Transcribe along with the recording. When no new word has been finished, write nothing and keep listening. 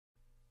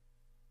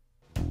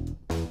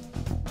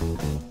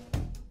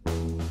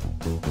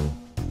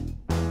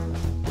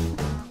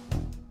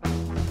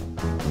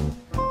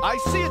I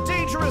see a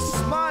dangerous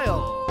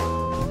smile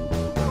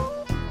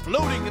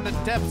floating in the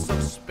depths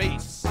of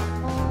space,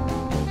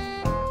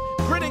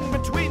 grinning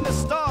between the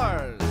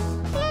stars,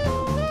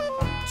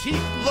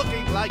 teeth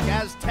looking like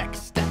Aztec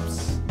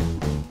steps.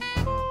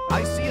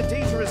 I see a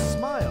dangerous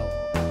smile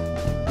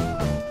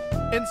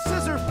and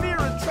scissor fear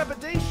and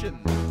trepidation,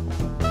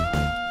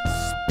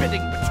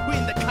 spitting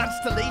between the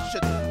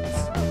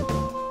constellations,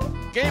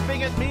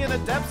 gaping at me in the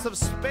depths of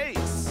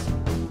space.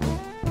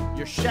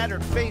 Your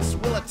shattered face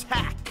will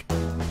attack.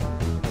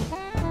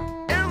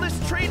 Airless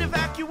train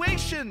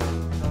evacuation,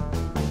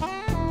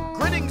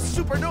 grinning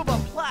supernova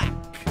plaque.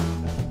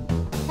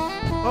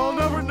 I'll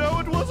never know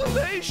it was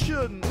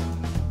elation.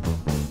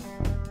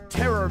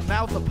 Terror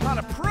mouth upon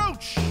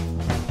approach.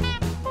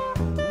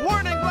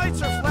 Warning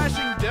lights are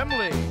flashing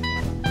dimly.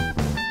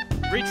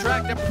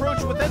 Retract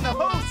approach within the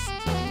host.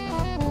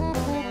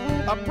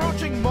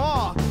 Approaching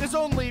maw is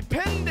only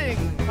pending.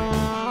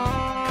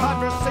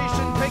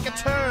 Conversation take a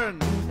turn.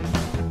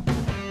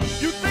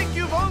 You think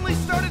you've only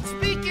started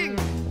speaking.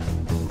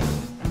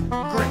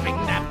 Gripping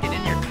napkin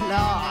in your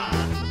claw.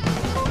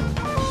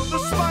 The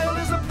smile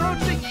is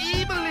approaching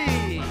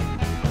evilly.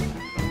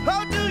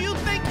 How do you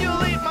think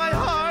you'll eat my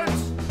heart?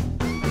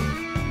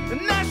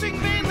 Gnashing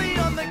mainly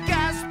on the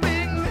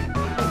gasping.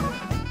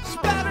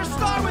 Spatter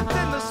star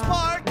within the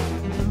spark.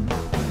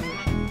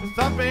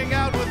 Thumping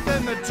out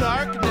within the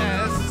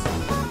darkness.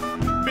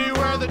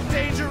 Beware the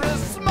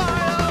dangerous smile.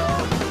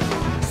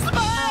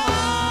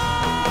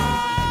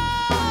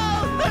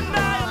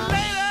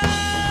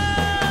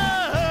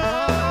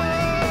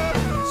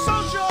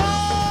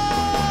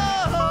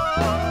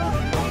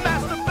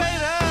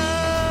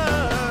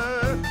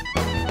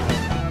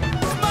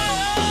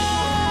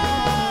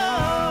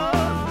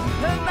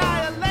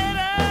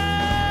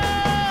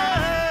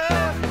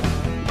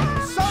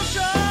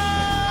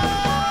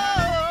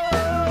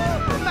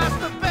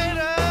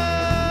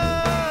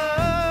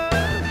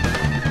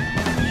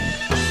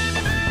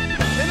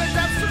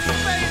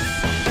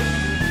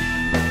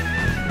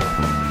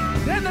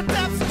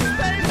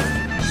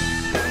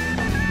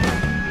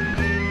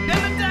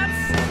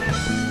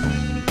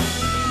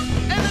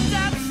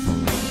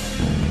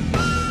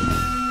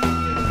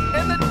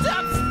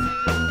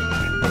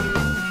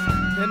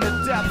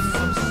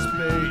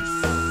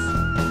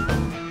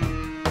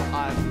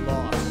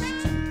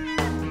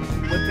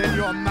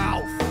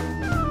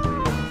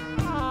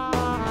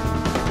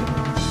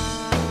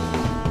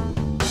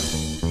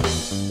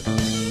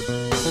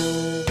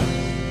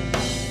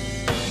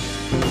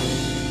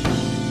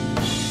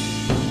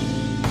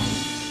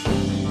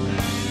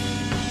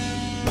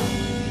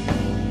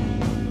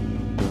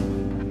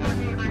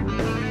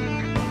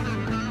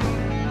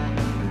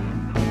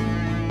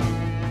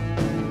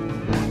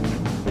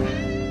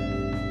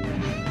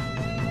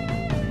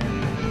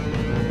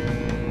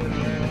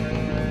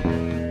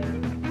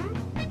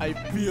 I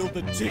feel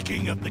the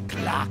ticking of the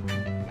clock,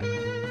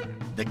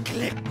 the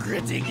click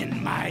gritting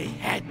in my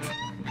head,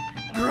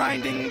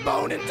 grinding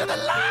bone into the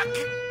lock.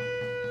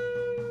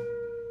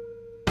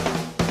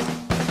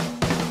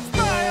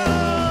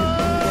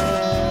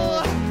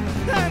 Smile,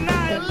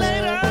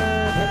 Annihilator,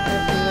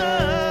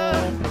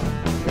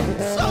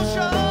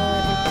 social,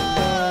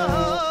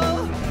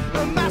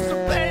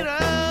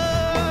 masturbator.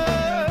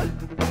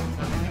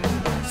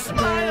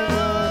 Smile.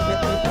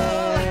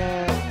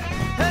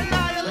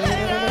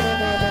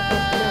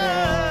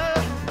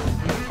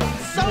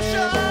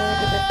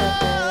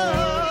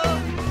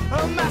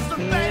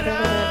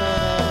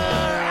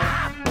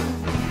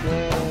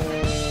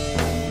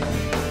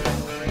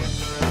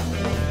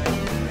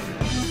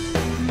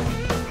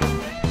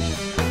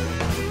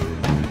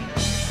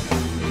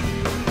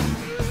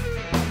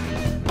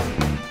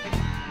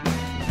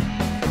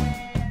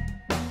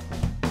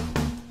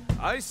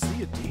 I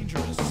see a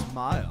dangerous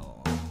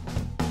smile,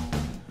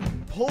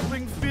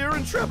 pulping fear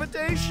and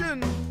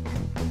trepidation,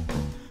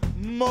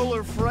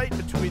 molar fright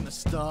between the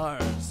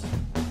stars,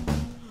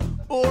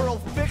 oral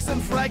fix and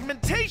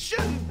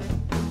fragmentation.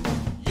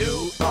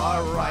 You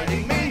are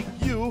riding me,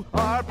 you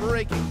are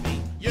breaking me,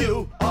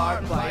 you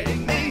are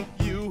biting me,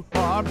 you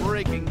are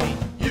breaking me,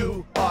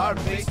 you are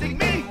pasting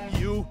me,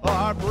 you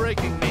are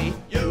breaking me,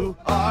 you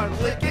are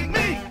licking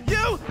me,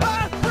 you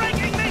are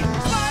breaking me.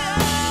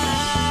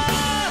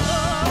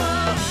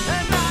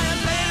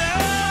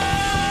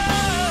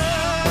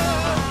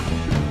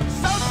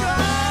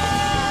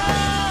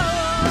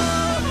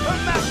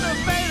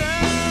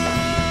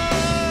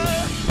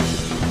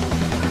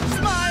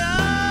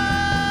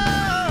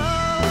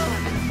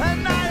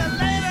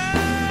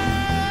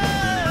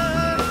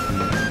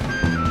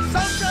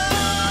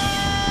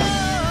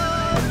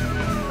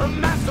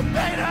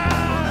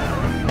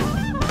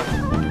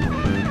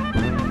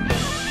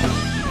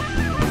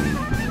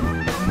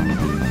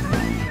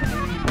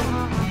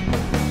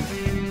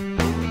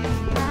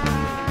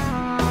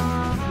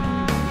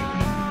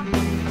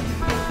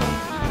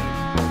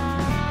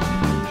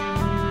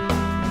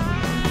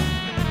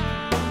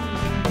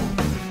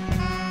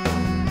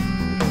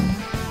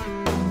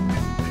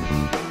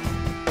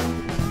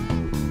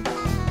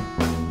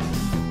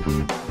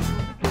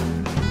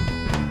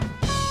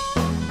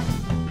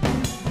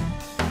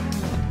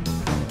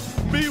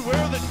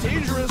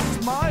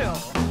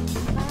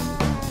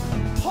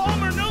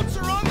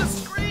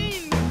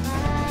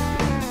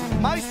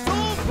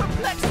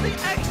 the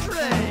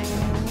X-ray,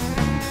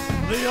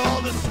 the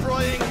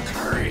all-destroying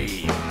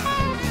cream.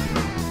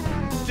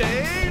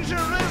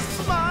 Dangerous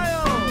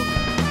smile,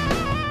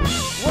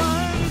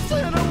 once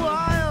in a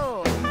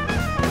while.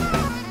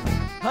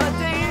 A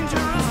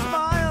dangerous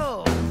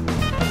smile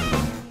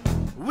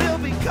will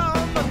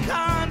become a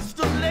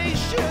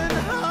constellation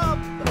hub.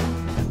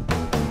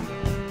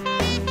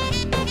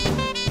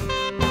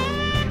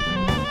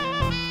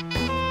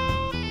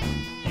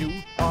 You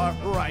are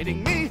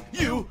riding me,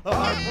 you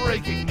are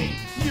breaking me,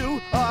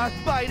 you are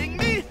biting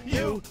me,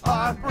 you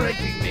are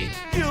breaking me,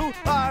 you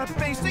are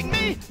facing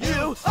me,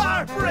 you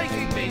are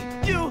breaking me,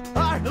 you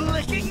are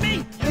licking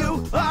me,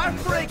 you are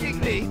breaking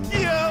me,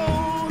 you.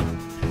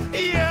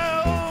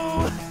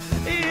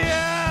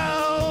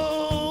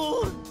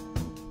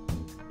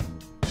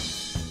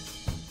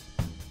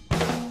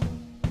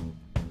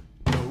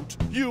 Don't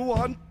you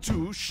want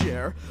to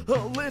share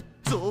a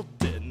little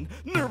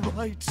dinner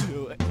bite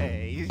to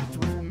eat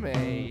with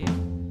me?